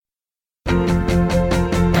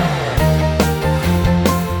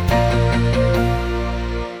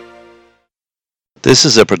This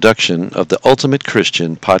is a production of the Ultimate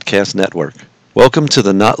Christian Podcast Network. Welcome to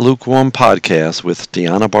the Not Lukewarm Podcast with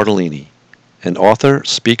Deanna Bartolini, an author,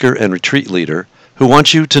 speaker, and retreat leader who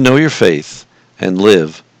wants you to know your faith and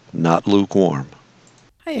live not lukewarm.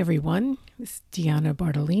 Hi, everyone. This is Deanna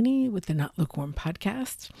Bartolini with the Not Lukewarm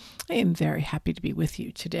Podcast. I am very happy to be with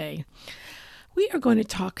you today. We are going to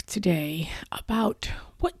talk today about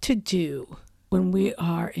what to do when we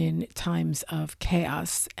are in times of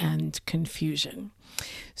chaos and confusion.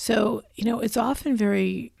 So, it's often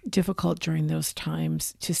very difficult during those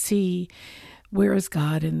times to see where is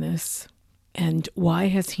God in this and why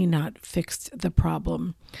has he not fixed the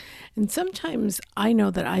problem. And sometimes I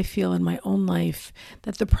know that I feel in my own life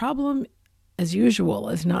that the problem, as usual,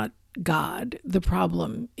 is not God. The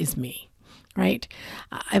problem is me. Right?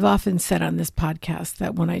 I've often said on this podcast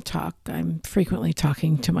that when I talk, I'm frequently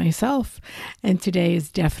talking to myself, and today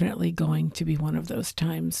is definitely going to be one of those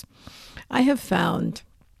times. I have found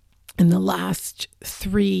in the last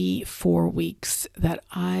 3-4 weeks that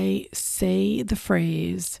I say the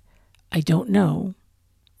phrase, I don't know,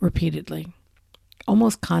 repeatedly,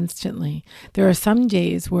 almost constantly. There are some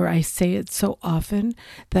days where I say it so often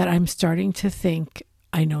that I'm starting to think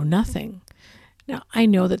I know nothing. Now, I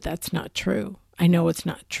know that that's not true. I know it's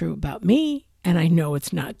not true about me, and I know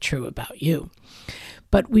it's not true about you.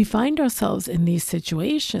 But we find ourselves in these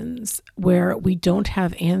situations where we don't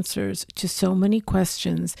have answers to so many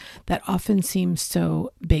questions that often seem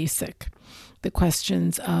so basic. The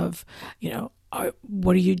questions of,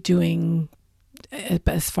 what are you doing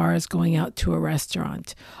as far as going out to a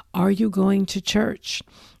restaurant? Are you going to church?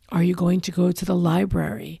 Are you going to go to the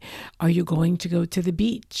library? Are you going to go to the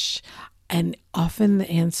beach? And often the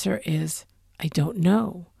answer is, I don't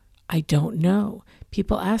know. I don't know.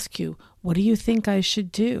 People ask you, what do you think I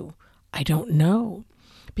should do? I don't know.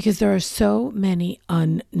 Because there are so many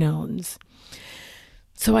unknowns.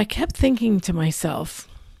 So I kept thinking to myself,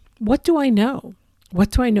 what do I know?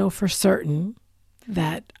 What do I know for certain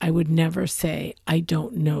that I would never say I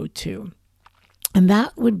don't know to? And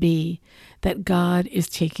that would be that God is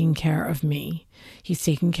taking care of me. He's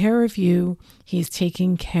taking care of you. He's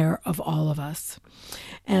taking care of all of us.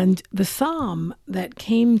 And the psalm that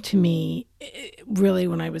came to me really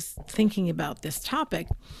when I was thinking about this topic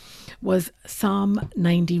was Psalm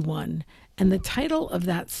 91. And the title of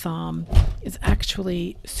that psalm is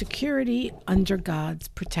actually Security Under God's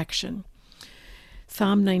Protection.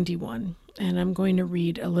 Psalm 91. And I'm going to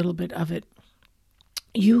read a little bit of it.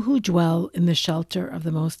 You who dwell in the shelter of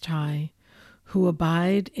the Most High, who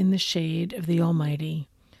abide in the shade of the Almighty,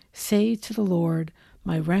 say to the Lord,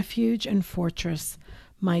 my refuge and fortress,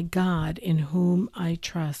 my God in whom I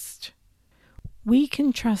trust. We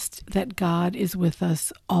can trust that God is with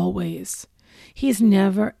us always. He is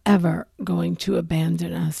never, ever going to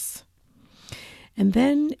abandon us. And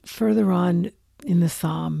then further on in the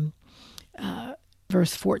psalm,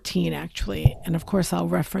 verse 14 actually, and of course I'll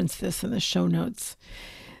reference this in the show notes,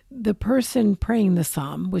 the person praying the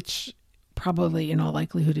psalm, which probably in all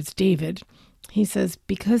likelihood is David, he says,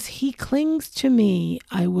 because he clings to me,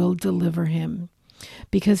 I will deliver him.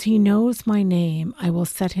 Because he knows my name, I will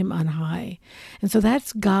set him on high. And so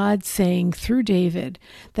that's God saying through David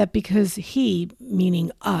that because he,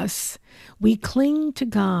 meaning us, we cling to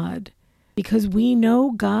God because we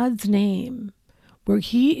know God's name, where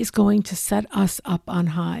he is going to set us up on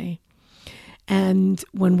high. And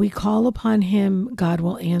when we call upon him, God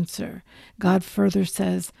will answer. God further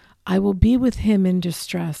says, I will be with him in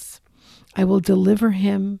distress. I will deliver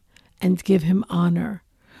him and give him honor.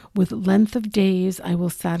 With length of days I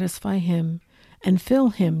will satisfy him and fill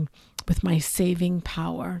him with my saving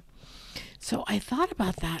power. So I thought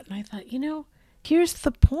about that and I thought, here's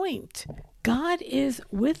the point. God is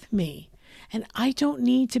with me. And I don't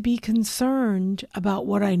need to be concerned about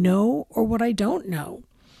what I know or what I don't know.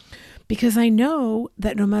 Because I know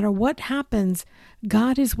that no matter what happens,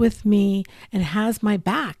 God is with me and has my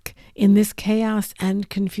back in this chaos and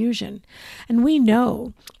confusion. And we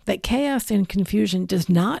know that chaos and confusion does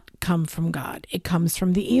not come from God. It comes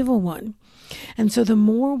from the evil one. And so the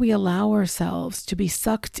more we allow ourselves to be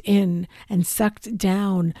sucked in and sucked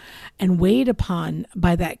down and weighed upon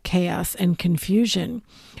by that chaos and confusion,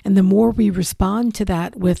 and the more we respond to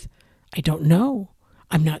that with, I don't know,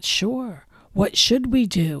 I'm not sure, what should we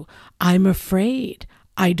do? I'm afraid,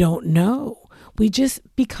 I don't know. We just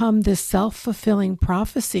become this self-fulfilling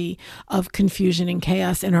prophecy of confusion and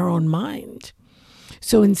chaos in our own mind.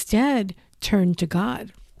 So instead, turn to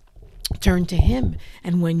God. Turn to him.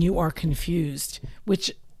 And when you are confused,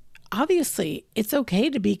 which obviously it's okay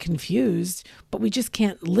to be confused, but we just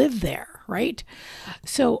can't live there, right?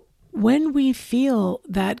 So when we feel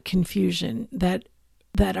that confusion, that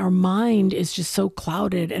that our mind is just so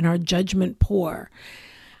clouded and our judgment poor.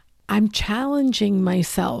 I'm challenging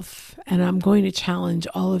myself, and I'm going to challenge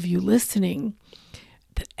all of you listening,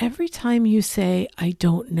 that every time you say, I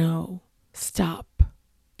don't know, stop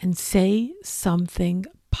and say something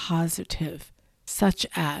positive, such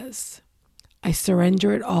as, I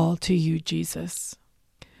surrender it all to you, Jesus.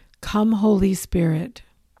 Come, Holy Spirit.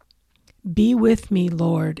 Be with me,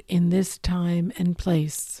 Lord, in this time and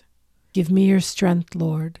place. Give me your strength,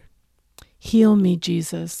 Lord. Heal me,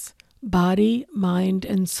 Jesus, body, mind,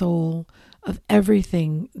 and soul, of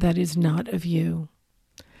everything that is not of you.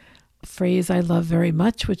 A phrase I love very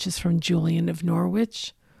much, which is from Julian of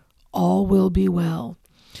Norwich, all will be well.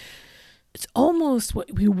 It's almost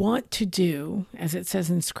what we want to do, as it says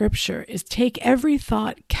in Scripture, is take every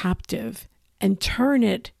thought captive and turn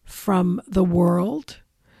it from the world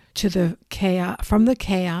to the chaos, from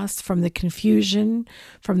the confusion,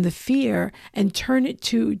 from the fear, and turn it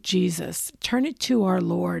to Jesus, turn it to our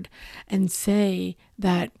Lord, and say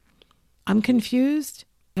that I'm confused,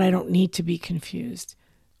 but I don't need to be confused.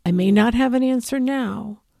 I may not have an answer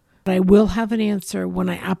now, but I will have an answer when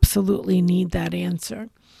I absolutely need that answer.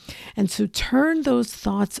 And so turn those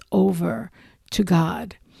thoughts over to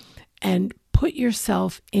God and put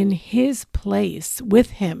yourself in His place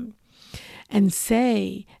with Him and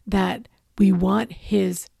say that we want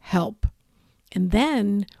His help. And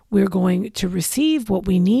then we're going to receive what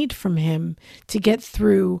we need from Him to get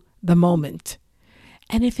through the moment.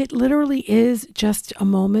 And if it literally is just a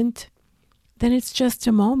moment, then it's just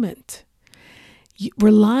a moment.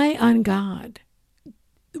 Rely on God.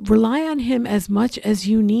 Rely on Him as much as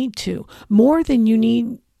you need to, more than you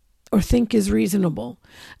need or think is reasonable.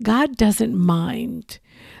 God doesn't mind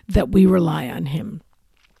that we rely on Him.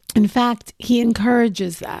 In fact, He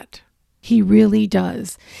encourages that. He really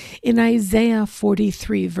does. In Isaiah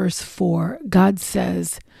 43, verse 4, God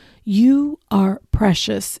says, you are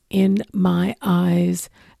precious in my eyes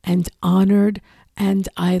and honored, and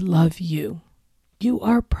I love you. You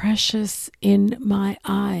are precious in my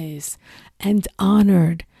eyes and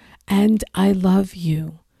honored, and I love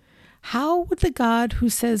you. How would the God who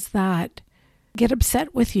says that get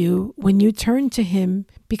upset with you when you turn to Him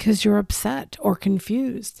because you're upset or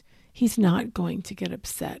confused? He's not going to get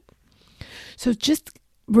upset. So just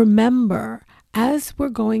remember, as we're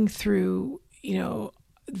going through,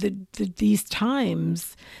 these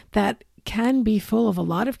times that can be full of a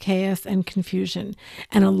lot of chaos and confusion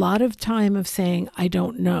and a lot of time of saying, I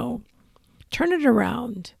don't know. Turn it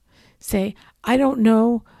around. Say, I don't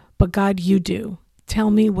know, but God, you do.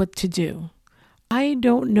 Tell me what to do. I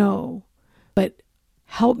don't know, but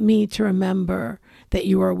help me to remember that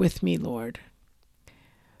you are with me, Lord.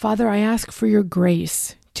 Father, I ask for your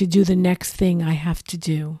grace to do the next thing I have to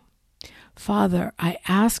do. Father, I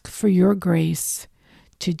ask for your grace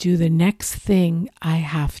to do the next thing I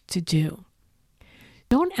have to do.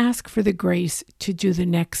 Don't ask for the grace to do the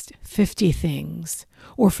next 50 things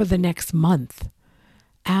or for the next month.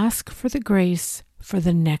 Ask for the grace for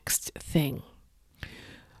the next thing.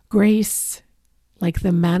 Grace, like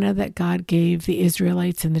the manna that God gave the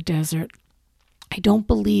Israelites in the desert, I don't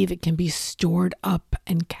believe it can be stored up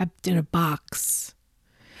and kept in a box.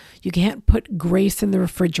 You can't put grace in the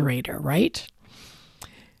refrigerator, right?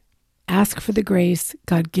 Ask for the grace.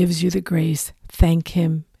 God gives you the grace. Thank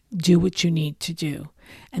Him. Do what you need to do.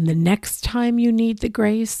 And the next time you need the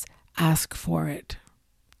grace, ask for it.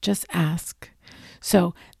 Just ask.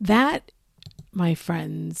 So that, my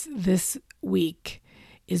friends, this week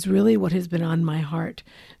is really what has been on my heart.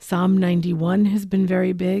 Psalm 91 has been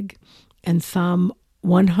very big, and Psalm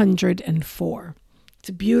 104. It's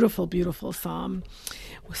a beautiful, beautiful psalm.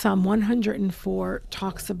 Psalm 104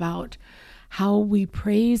 talks about how we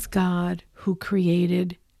praise God who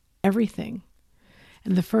created everything.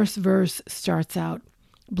 And the first verse starts out,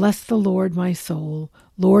 bless the Lord, my soul.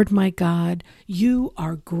 Lord, my God, you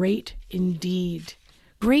are great indeed.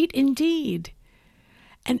 Great indeed.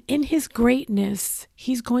 And in His greatness,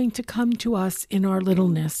 He's going to come to us in our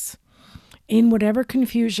littleness. In whatever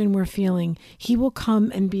confusion we're feeling, He will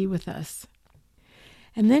come and be with us.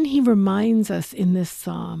 And then He reminds us in this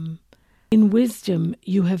psalm, in wisdom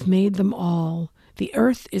you have made them all. The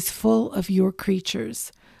earth is full of your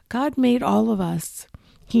creatures. God made all of us.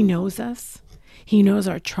 He knows us. He knows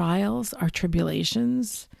our trials, our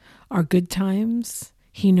tribulations, our good times.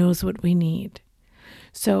 He knows what we need.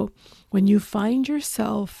 So when you find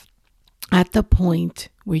yourself at the point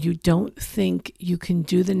where you don't think you can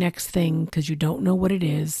do the next thing because you don't know what it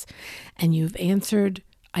is, and you've answered,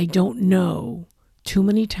 I don't know, too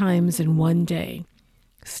many times in one day,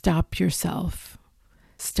 stop yourself.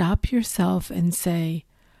 Stop yourself and say,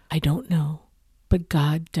 I don't know. but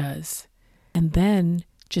God does. And then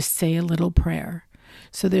just say a little prayer.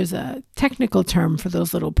 So there's a technical term for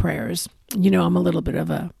those little prayers. You know, I'm a little bit of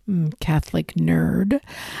a Catholic nerd.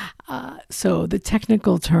 So the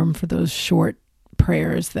technical term for those short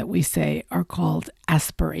prayers that we say are called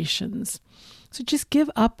aspirations. So just give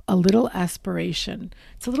up a little aspiration.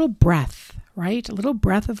 It's a little breath, right? A little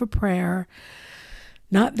breath of a prayer,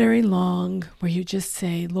 not very long, where you just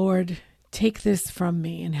say, Lord, take this from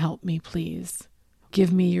me and help me, please.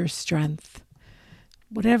 Give me your strength.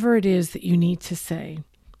 Whatever it is that you need to say,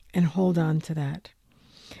 and hold on to that.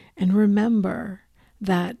 And remember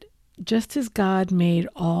that just as God made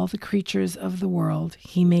all the creatures of the world,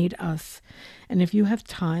 he made us. And if you have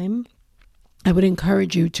time, I would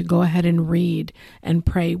encourage you to go ahead and read and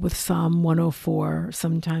pray with Psalm 104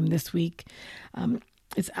 sometime this week.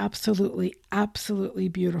 It's absolutely, absolutely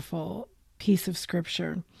beautiful piece of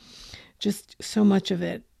scripture. Just so much of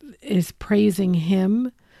it is praising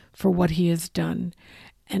him for what he has done.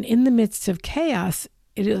 And in the midst of chaos,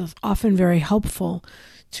 it is often very helpful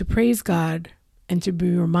to praise God and to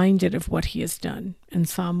be reminded of what he has done. And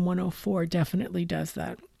Psalm 104 definitely does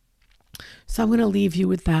that. So I'm going to leave you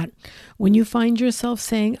with that. When you find yourself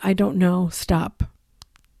saying, I don't know, stop.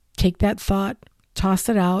 Take that thought, toss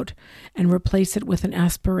it out, and replace it with an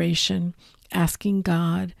aspiration, asking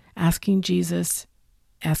God, asking Jesus,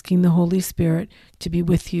 asking the Holy Spirit to be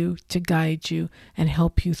with you, to guide you, and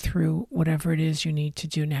help you through whatever it is you need to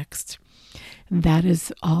do next. And that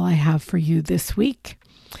is all I have for you this week.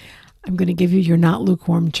 I'm going to give you your Not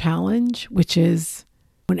Lukewarm challenge, which is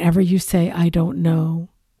whenever you say, I don't know,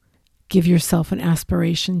 give yourself an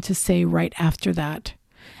aspiration to say right after that.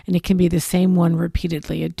 And it can be the same one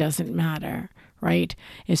repeatedly. It doesn't matter, right?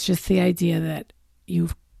 It's just the idea that you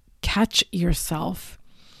catch yourself.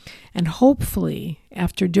 And hopefully,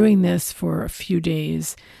 after doing this for a few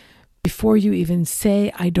days, before you even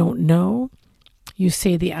say, I don't know, you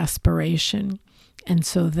say the aspiration. And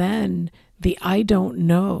so then the I don't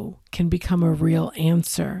know can become a real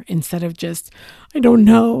answer instead of just, I don't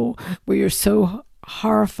know, where you're so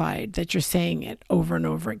horrified that you're saying it over and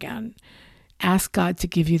over again. Ask God to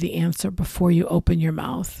give you the answer before you open your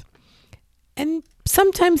mouth. And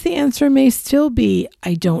sometimes the answer may still be,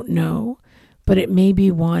 I don't know, but it may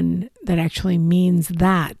be one that actually means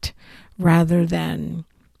that rather than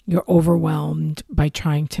you're overwhelmed by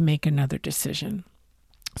trying to make another decision.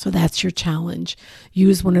 So that's your challenge.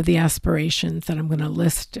 Use one of the aspirations that I'm going to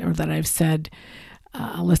list or that I've said.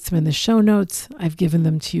 I'll list them in the show notes. I've given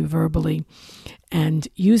them to you verbally. And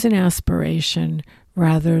use an aspiration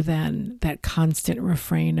rather than that constant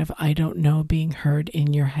refrain of I don't know being heard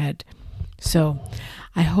in your head. So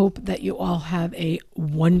I hope that you all have a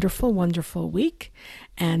wonderful, wonderful week.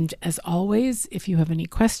 And as always, if you have any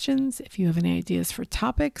questions, if you have any ideas for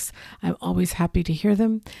topics, I'm always happy to hear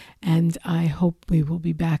them. And I hope we will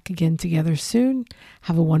be back again together soon.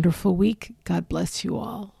 Have a wonderful week. God bless you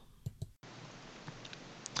all.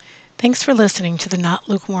 Thanks for listening to the Not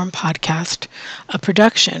Lukewarm podcast, a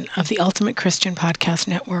production of the Ultimate Christian Podcast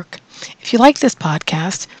Network. If you like this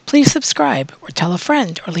podcast, please subscribe or tell a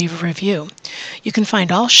friend or leave a review. You can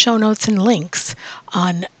find all show notes and links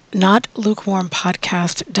on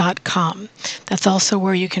notlukewarmpodcast.com. That's also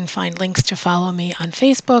where you can find links to follow me on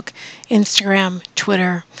Facebook, Instagram,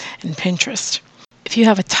 Twitter, and Pinterest. If you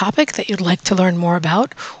have a topic that you'd like to learn more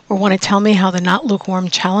about or want to tell me how the Not Lukewarm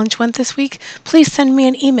Challenge went this week, please send me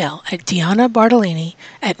an email at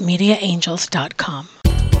dianabartolini@mediaangels.com.